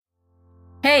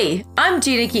Hey, I'm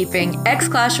Gina Keeping,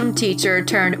 ex-classroom teacher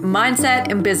turned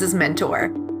mindset and business mentor.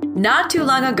 Not too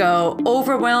long ago,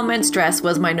 overwhelm and stress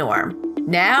was my norm.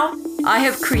 Now, I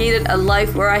have created a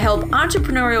life where I help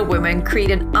entrepreneurial women create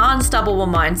an unstoppable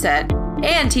mindset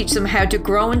and teach them how to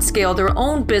grow and scale their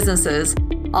own businesses,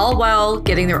 all while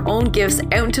getting their own gifts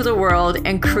out into the world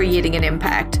and creating an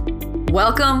impact.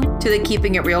 Welcome to the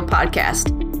Keeping It Real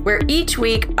podcast, where each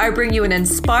week I bring you an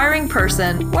inspiring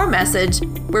person or message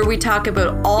where we talk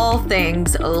about all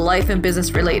things life and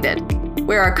business related,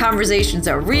 where our conversations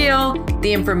are real,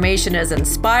 the information is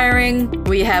inspiring,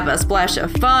 we have a splash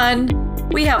of fun,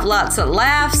 we have lots of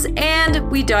laughs, and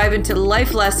we dive into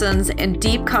life lessons and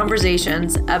deep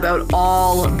conversations about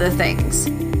all the things.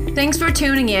 Thanks for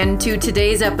tuning in to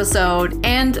today's episode,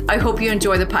 and I hope you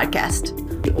enjoy the podcast.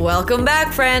 Welcome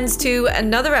back, friends, to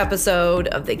another episode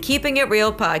of the Keeping It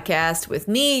Real podcast with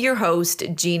me, your host,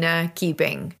 Gina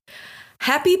Keeping.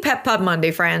 Happy Pep Pod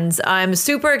Monday, friends. I'm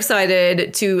super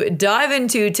excited to dive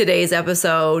into today's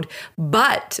episode.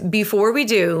 But before we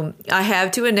do, I have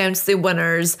to announce the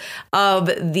winners of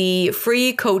the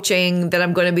free coaching that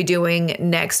I'm going to be doing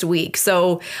next week.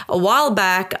 So a while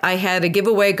back, I had a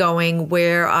giveaway going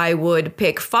where I would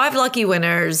pick 5 lucky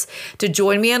winners to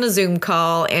join me on a Zoom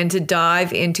call and to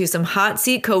dive into some hot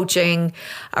seat coaching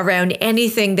around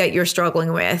anything that you're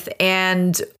struggling with.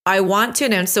 And I want to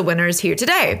announce the winners here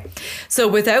today. So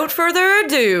without further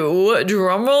ado,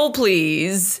 drum roll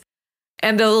please.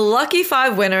 And the lucky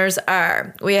 5 winners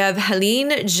are, we have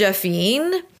Helene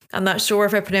Jaffine. I'm not sure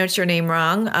if I pronounced your name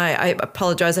wrong. I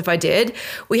apologize if I did.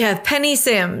 We have Penny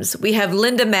Sims. We have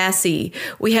Linda Massey.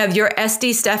 We have your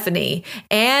SD Stephanie.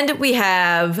 And we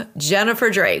have Jennifer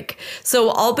Drake. So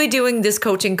I'll be doing this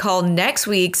coaching call next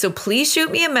week. So please shoot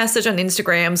me a message on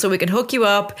Instagram so we can hook you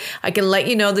up. I can let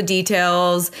you know the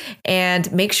details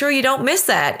and make sure you don't miss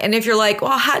that. And if you're like,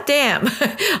 well, hot damn,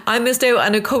 I missed out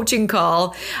on a coaching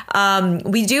call.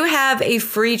 We do have a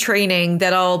free training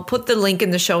that I'll put the link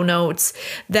in the show notes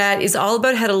that is all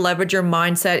about how to leverage your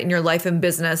mindset in your life and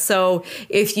business. So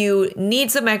if you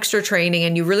need some extra training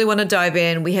and you really want to dive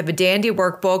in, we have a dandy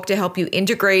workbook to help you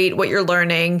integrate what you're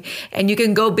learning, and you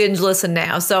can go binge listen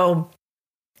now. So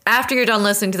after you're done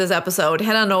listening to this episode,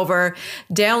 head on over,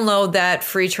 download that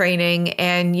free training,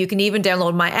 and you can even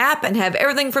download my app and have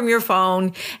everything from your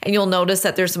phone, and you'll notice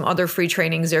that there's some other free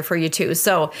trainings there for you too.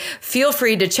 So feel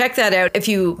free to check that out if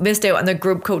you missed out on the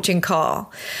group coaching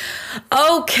call.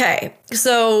 Okay,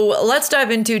 so let's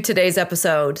dive into today's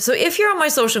episode. So if you're on my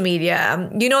social media,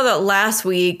 you know that last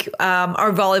week,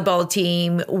 our volleyball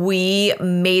team, we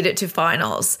made it to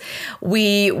finals.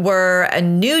 We were a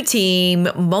new team.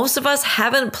 Most of us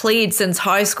haven't played since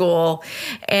high school,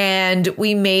 and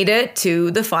we made it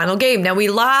to the final game. Now, we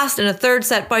lost in a third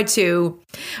set by 2,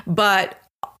 but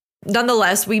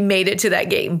nonetheless, we made it to that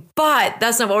game. But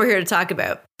that's not what we're here to talk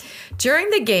about. During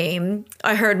the game,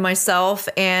 I heard myself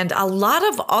and a lot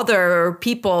of other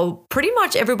people, pretty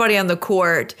much everybody on the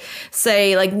court,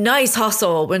 say like, nice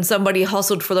hustle when somebody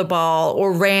hustled for the ball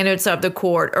or ran outside the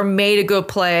court or made a good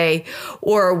play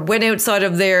or went outside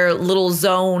of their little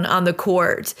zone on the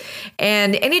court.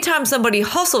 And anytime somebody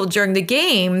hustled during the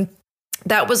game,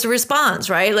 that was the response,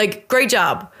 right? Like, great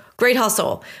job, great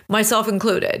hustle, myself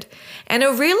included. And it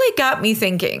really got me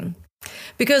thinking.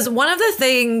 Because one of the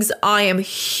things I am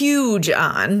huge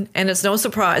on, and it's no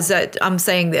surprise that I'm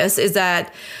saying this, is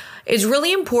that it's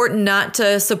really important not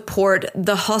to support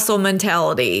the hustle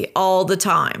mentality all the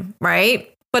time,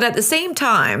 right? But at the same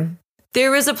time,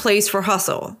 there is a place for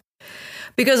hustle.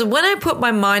 Because when I put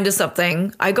my mind to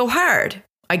something, I go hard.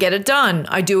 I get it done.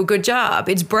 I do a good job.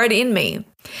 It's bred in me.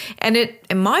 And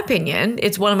in my opinion,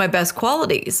 it's one of my best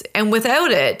qualities. And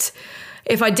without it,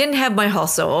 if I didn't have my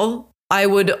hustle, I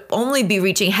would only be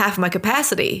reaching half my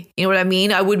capacity. You know what I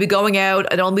mean? I would be going out.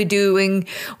 I'd only be doing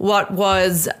what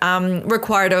was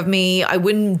required of me. I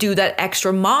wouldn't do that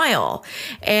extra mile.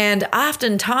 And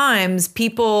oftentimes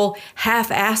people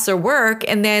half-ass their work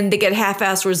and then they get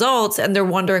half-ass results and they're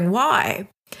wondering why.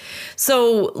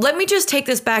 So let me just take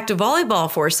this back to volleyball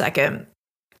for a second,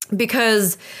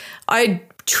 because I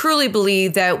truly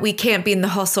believe that we can't be in the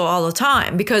hustle all the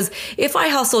time. Because if I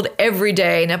hustled every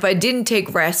day and if I didn't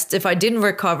take rests, if I didn't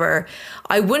recover,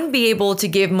 I wouldn't be able to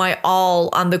give my all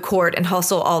on the court and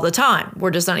hustle all the time.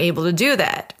 We're just not able to do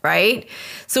that, right?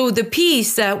 So the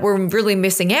piece that we're really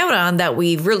missing out on, that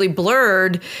we've really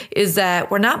blurred, is that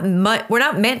we're not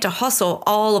meant to hustle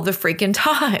all of the freaking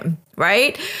time,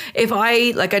 right? If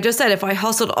I, like I just said, if I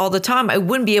hustled all the time, I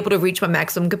wouldn't be able to reach my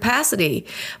maximum capacity.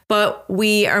 But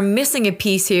we are missing a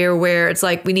piece here where it's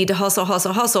like we need to hustle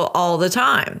all the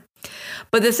time.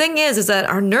 But the thing is that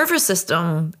our nervous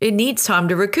system, it needs time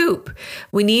to recoup.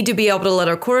 We need to be able to let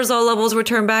our cortisol levels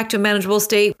return back to a manageable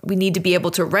state. We need to be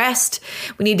able to rest.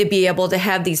 We need to be able to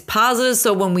have these pauses.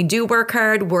 So when we do work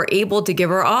hard, we're able to give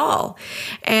our all.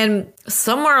 And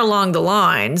somewhere along the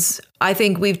lines, I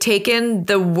think we've taken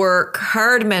the work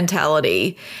hard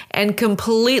mentality and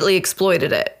completely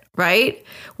exploited it. Right?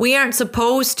 We aren't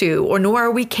supposed to, or nor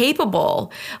are we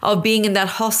capable of being in that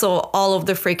hustle all of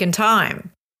the freaking time.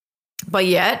 But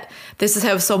yet, this is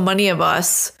how so many of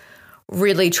us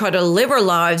really try to live our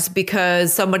lives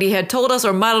because somebody had told us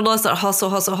or modeled us that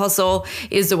hustle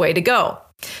is the way to go.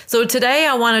 So today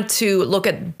I wanted to look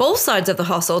at both sides of the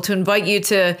hustle to invite you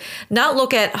to not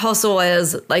look at hustle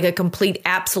as like a complete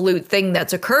absolute thing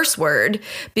that's a curse word,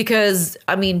 because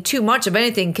I mean, too much of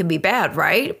anything can be bad,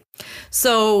 right?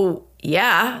 So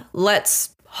yeah,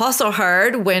 let's hustle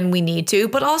hard when we need to,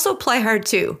 but also play hard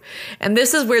too. And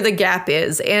this is where the gap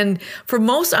is. And for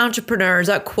most entrepreneurs,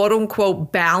 that quote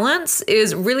unquote balance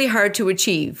is really hard to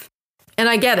achieve. And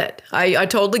I get it. I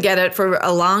totally get it. For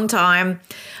a long time,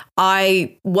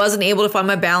 I wasn't able to find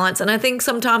my balance. And I think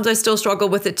sometimes I still struggle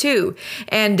with it too.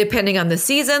 And depending on the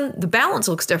season, the balance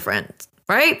looks different,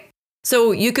 right?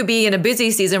 So you could be in a busy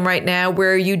season right now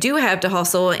where you do have to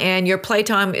hustle and your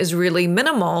playtime is really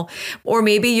minimal. Or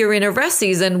maybe you're in a rest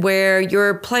season where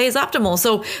your play is optimal.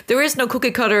 So there is no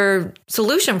cookie cutter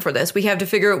solution for this. We have to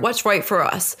figure out what's right for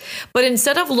us. But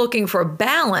instead of looking for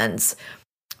balance,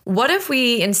 what if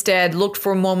we instead looked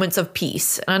for moments of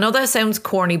peace? And I know that sounds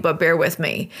corny, but bear with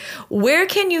me. Where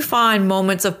can you find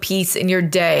moments of peace in your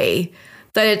day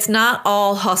that it's not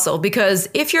all hustle? Because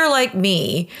if you're like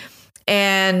me,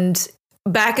 and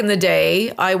back in the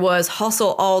day, I was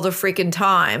hustle all the freaking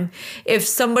time. If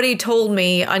somebody told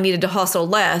me I needed to hustle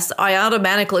less, I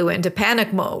automatically went into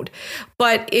panic mode.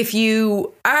 But if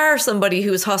you are somebody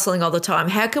who's hustling all the time,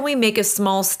 how can we make a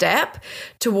small step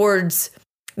towards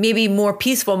maybe more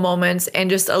peaceful moments and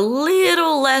just a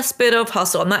little less bit of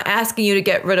hustle? I'm not asking you to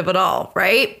get rid of it all,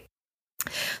 right?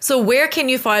 So where can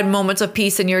you find moments of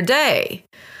peace in your day?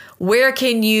 Where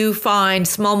can you find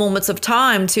small moments of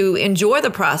time to enjoy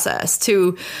the process,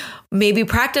 to maybe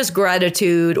practice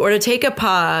gratitude, or to take a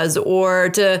pause, or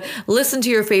to listen to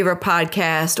your favorite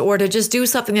podcast, or to just do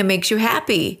something that makes you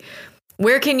happy?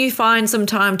 Where can you find some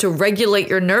time to regulate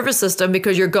your nervous system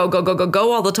because you're go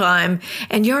all the time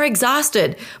and you're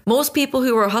exhausted? Most people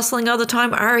who are hustling all the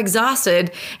time are exhausted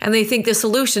and they think the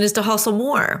solution is to hustle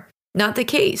more. Not the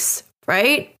case,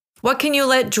 right? What can you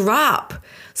let drop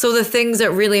so the things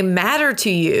that really matter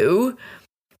to you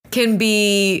can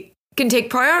take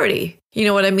priority? You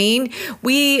know what I mean?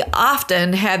 We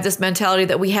often have this mentality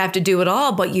that we have to do it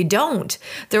all, but you don't.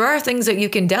 There are things that you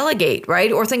can delegate,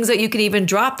 right? Or things that you can even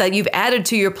drop that you've added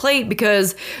to your plate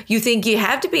because you think you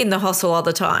have to be in the hustle all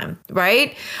the time,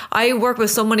 right? I work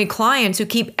with so many clients who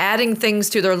keep adding things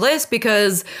to their list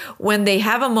because when they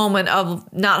have a moment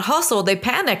of not hustle, they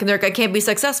panic and they're like, I can't be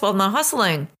successful, I'm not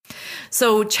hustling.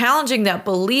 So challenging that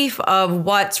belief of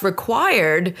what's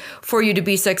required for you to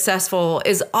be successful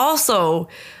is also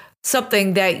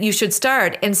something that you should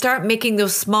start making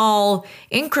those small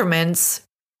increments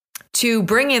to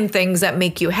bring in things that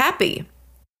make you happy,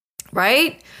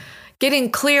 right?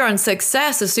 Getting clear on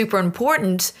success is super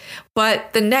important,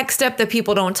 but the next step that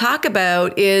people don't talk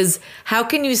about is how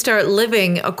can you start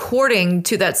living according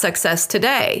to that success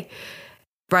today,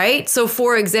 right? So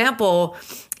for example,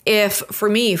 if for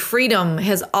me, freedom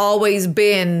has always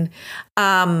been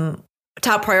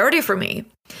top priority for me.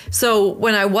 So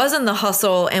when I was in the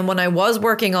hustle and when I was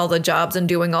working all the jobs and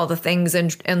doing all the things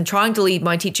and trying to lead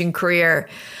my teaching career,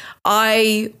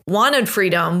 I wanted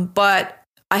freedom, but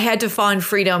I had to find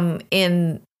freedom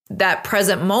in that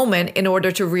present moment in order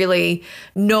to really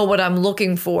know what I'm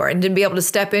looking for and to be able to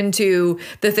step into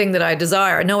the thing that I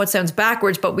desire. I know it sounds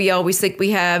backwards, but we always think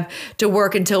we have to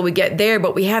work until we get there,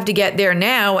 but we have to get there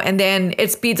now. And then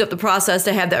it speeds up the process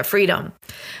to have that freedom.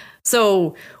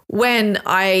 So when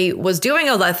I was doing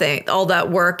all that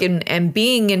work and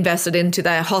being invested into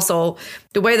that hustle,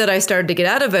 the way that I started to get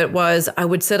out of it was I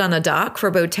would sit on a dock for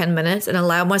about 10 minutes and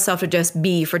allow myself to just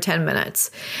be for 10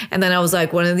 minutes. And then I was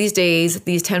like, one of these days,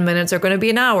 these 10 minutes are going to be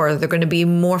an hour. They're going to be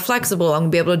more flexible. I'm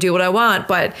going to be able to do what I want,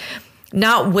 but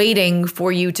not waiting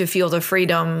for you to feel the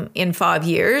freedom in 5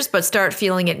 years, but start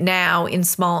feeling it now in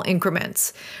small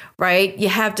increments, right? You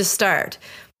have to start.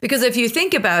 Because if you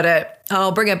think about it,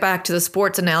 I'll bring it back to the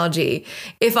sports analogy.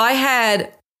 If I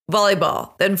had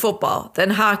volleyball, then football,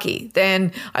 then hockey,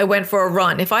 then I went for a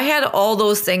run. If I had all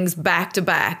those things back to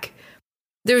back,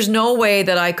 there's no way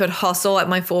that I could hustle at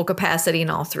my full capacity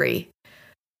in all three.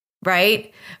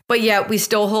 right? But yet we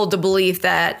still hold the belief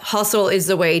that hustle is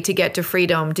the way to get to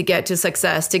freedom, to get to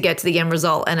success, to get to the end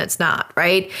result, and it's not,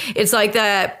 right? It's like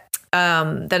that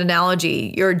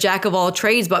analogy, you're a jack of all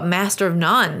trades, but master of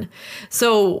none.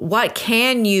 So what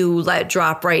can you let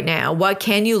drop right now? What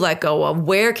can you let go of?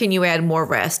 Where can you add more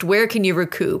rest? Where can you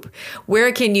recoup?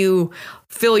 Where can you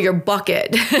fill your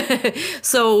bucket?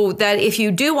 So that if you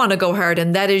do want to go hard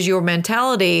and that is your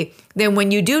mentality, then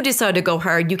when you do decide to go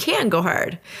hard, you can go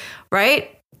hard,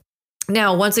 right?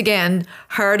 Now, once again,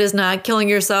 hard is not killing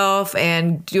yourself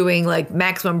and doing like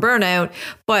maximum burnout.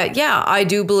 But yeah, I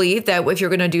do believe that if you're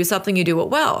going to do something, you do it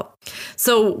well.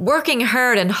 So working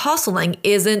hard and hustling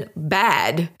isn't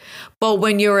bad. But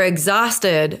when you're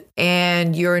exhausted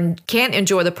and you can't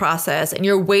enjoy the process and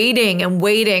you're waiting and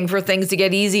waiting for things to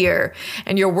get easier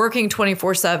and you're working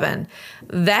 24/7,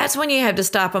 that's when you have to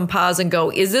stop and pause and go,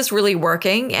 is this really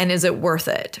working and is it worth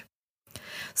it?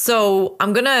 So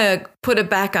I'm going to put it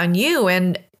back on you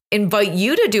and invite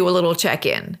you to do a little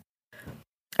check-in.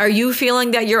 Are you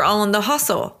feeling that you're all in the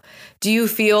hustle? Do you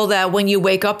feel that when you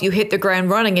wake up, you hit the ground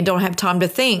running and don't have time to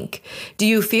think? Do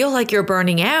you feel like you're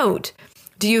burning out?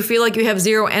 Do you feel like you have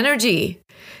zero energy?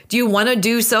 Do you want to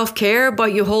do self-care,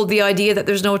 but you hold the idea that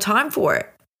there's no time for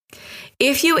it?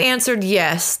 If you answered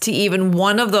yes to even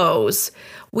one of those,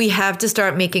 we have to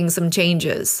start making some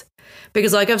changes.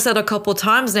 Because like I've said a couple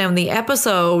times now in the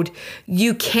episode,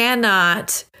 you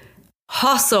cannot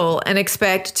hustle and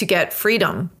expect to get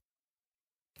freedom.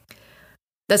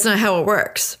 That's not how it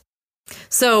works.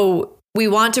 So we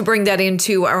want to bring that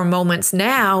into our moments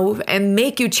now and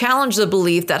make you challenge the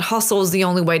belief that hustle is the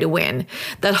only way to win,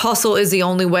 that hustle is the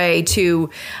only way to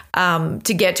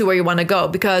get to where you want to go.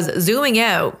 Because zooming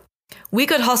out, we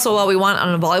could hustle all we want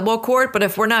on a volleyball court, but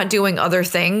if we're not doing other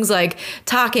things like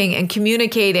talking and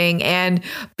communicating and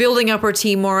building up our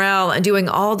team morale and doing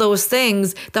all those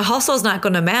things, the hustle is not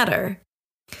going to matter.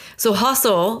 So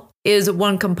hustle is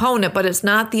one component, but it's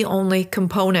not the only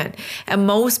component. And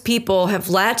most people have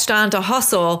latched on to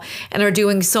hustle and are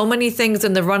doing so many things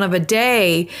in the run of a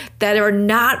day that are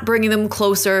not bringing them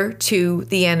closer to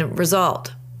the end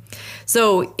result.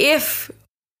 So if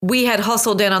we had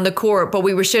hustled in on the court, but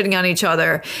we were shitting on each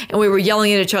other and we were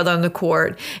yelling at each other on the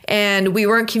court and we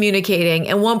weren't communicating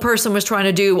and one person was trying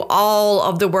to do all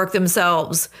of the work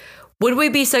themselves, would we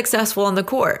be successful on the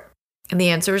court? And the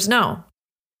answer is no.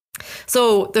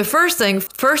 So the first thing,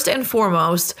 first and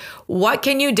foremost, what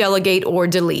can you delegate or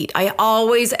delete? I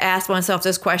always ask myself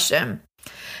this question.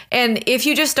 And if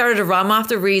you just started to rum off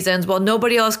the reasons, well,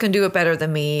 nobody else can do it better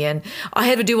than me, and I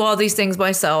had to do all these things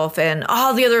myself, and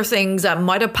all the other things that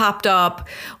might have popped up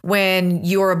when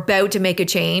you're about to make a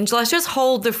change, let's just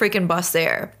hold the freaking bus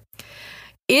there.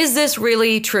 Is this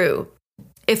really true?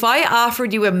 If I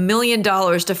offered you $1 million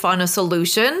to find a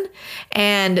solution,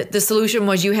 and the solution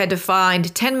was you had to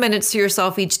find 10 minutes to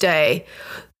yourself each day,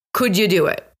 could you do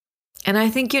it? And I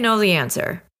think you know the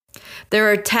answer. There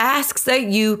are tasks that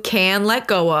you can let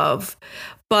go of,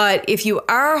 but if you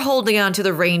are holding on to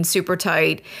the reins super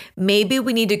tight, maybe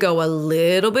we need to go a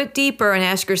little bit deeper and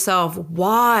ask yourself,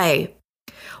 why?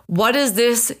 What is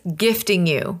this gifting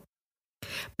you?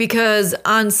 Because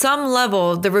on some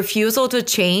level, the refusal to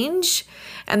change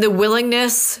and the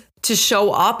willingness to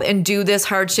show up and do this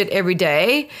hard shit every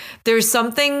day, there's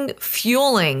something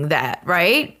fueling that,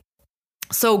 right?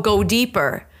 So go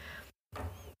deeper.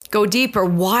 Go deeper.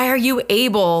 Why are you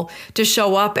able to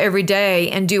show up every day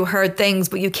and do hard things,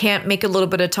 but you can't make a little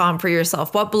bit of time for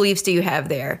yourself? What beliefs do you have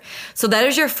there? So that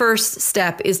is your first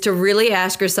step, is to really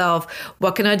ask yourself,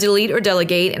 what can I delete or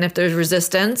delegate? And if there's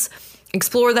resistance,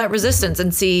 explore that resistance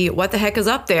and see what the heck is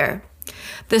up there.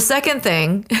 The second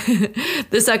thing,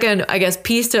 I guess,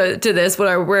 piece to this,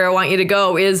 where I want you to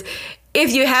go is,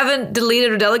 if you haven't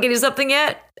deleted or delegated something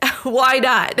yet, why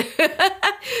not?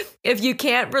 If you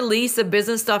can't release the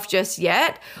business stuff just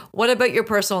yet, what about your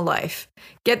personal life?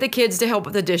 Get the kids to help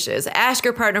with the dishes. Ask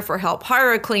your partner for help.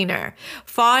 Hire a cleaner.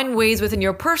 Find ways within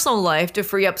your personal life to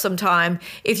free up some time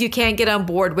if you can't get on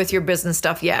board with your business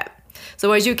stuff yet.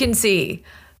 So as you can see,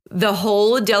 the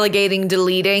whole delegating,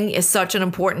 deleting is such an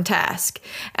important task.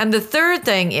 And the third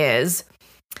thing is,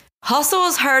 hustle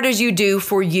as hard as you do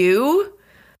for you,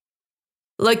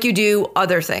 like you do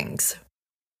other things.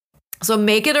 So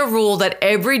make it a rule that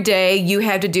every day you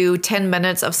have to do 10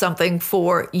 minutes of something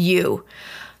for you.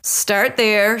 Start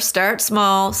there, start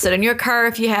small, sit in your car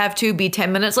if you have to, be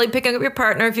 10 minutes late picking up your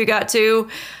partner if you got to.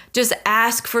 Just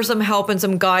ask for some help and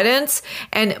some guidance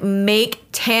and make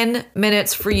 10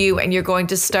 minutes for you, and you're going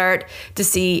to start to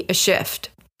see a shift.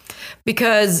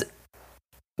 Because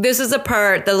This is a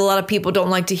part that a lot of people don't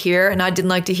like to hear, and I didn't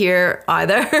like to hear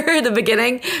either in the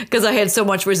beginning because I had so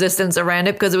much resistance around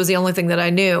it because it was the only thing that I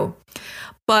knew.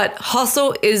 But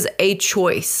hustle is a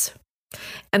choice.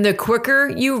 And the quicker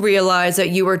you realize that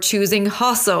you are choosing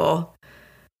hustle,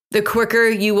 the quicker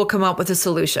you will come up with a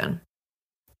solution.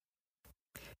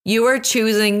 You are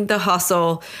choosing the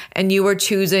hustle, and you are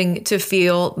choosing to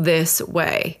feel this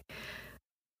way.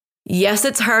 Yes,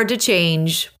 it's hard to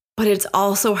change, but it's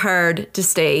also hard to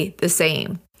stay the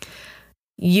same.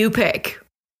 You pick.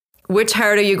 Which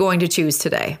heart are you going to choose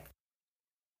today?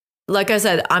 Like I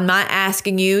said, I'm not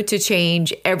asking you to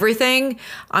change everything.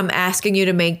 I'm asking you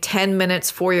to make 10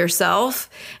 minutes for yourself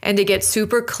and to get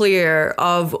super clear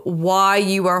of why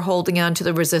you are holding on to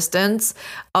the resistance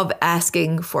of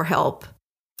asking for help.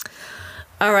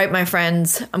 All right, my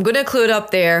friends, I'm going to include up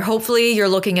there. Hopefully you're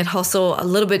looking at hustle a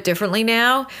little bit differently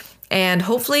now. And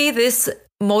hopefully this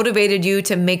motivated you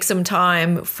to make some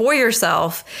time for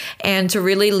yourself and to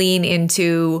really lean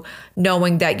into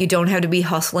knowing that you don't have to be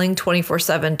hustling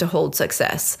 24/7 to hold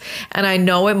success. And I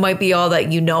know it might be all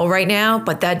that you know right now,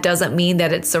 but that doesn't mean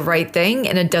that it's the right thing.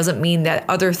 And it doesn't mean that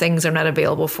other things are not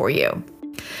available for you.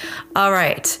 All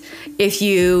right. If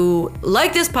you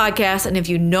like this podcast and if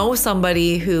you know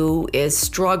somebody who is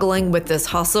struggling with this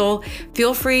hustle,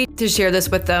 feel free to share this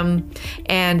with them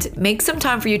and make some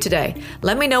time for you today.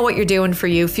 Let me know what you're doing for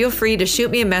you. Feel free to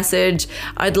shoot me a message.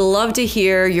 I'd love to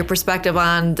hear your perspective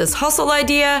on this hustle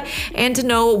idea and to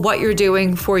know what you're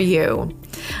doing for you.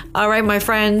 All right, my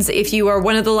friends, if you are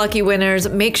one of the lucky winners,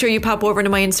 make sure you pop over to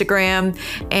my Instagram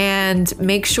and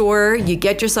make sure you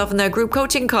get yourself in that group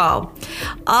coaching call.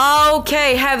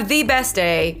 Okay, have the best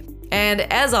day. And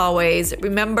as always,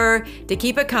 remember to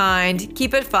keep it kind,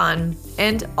 keep it fun,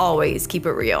 and always keep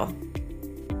it real.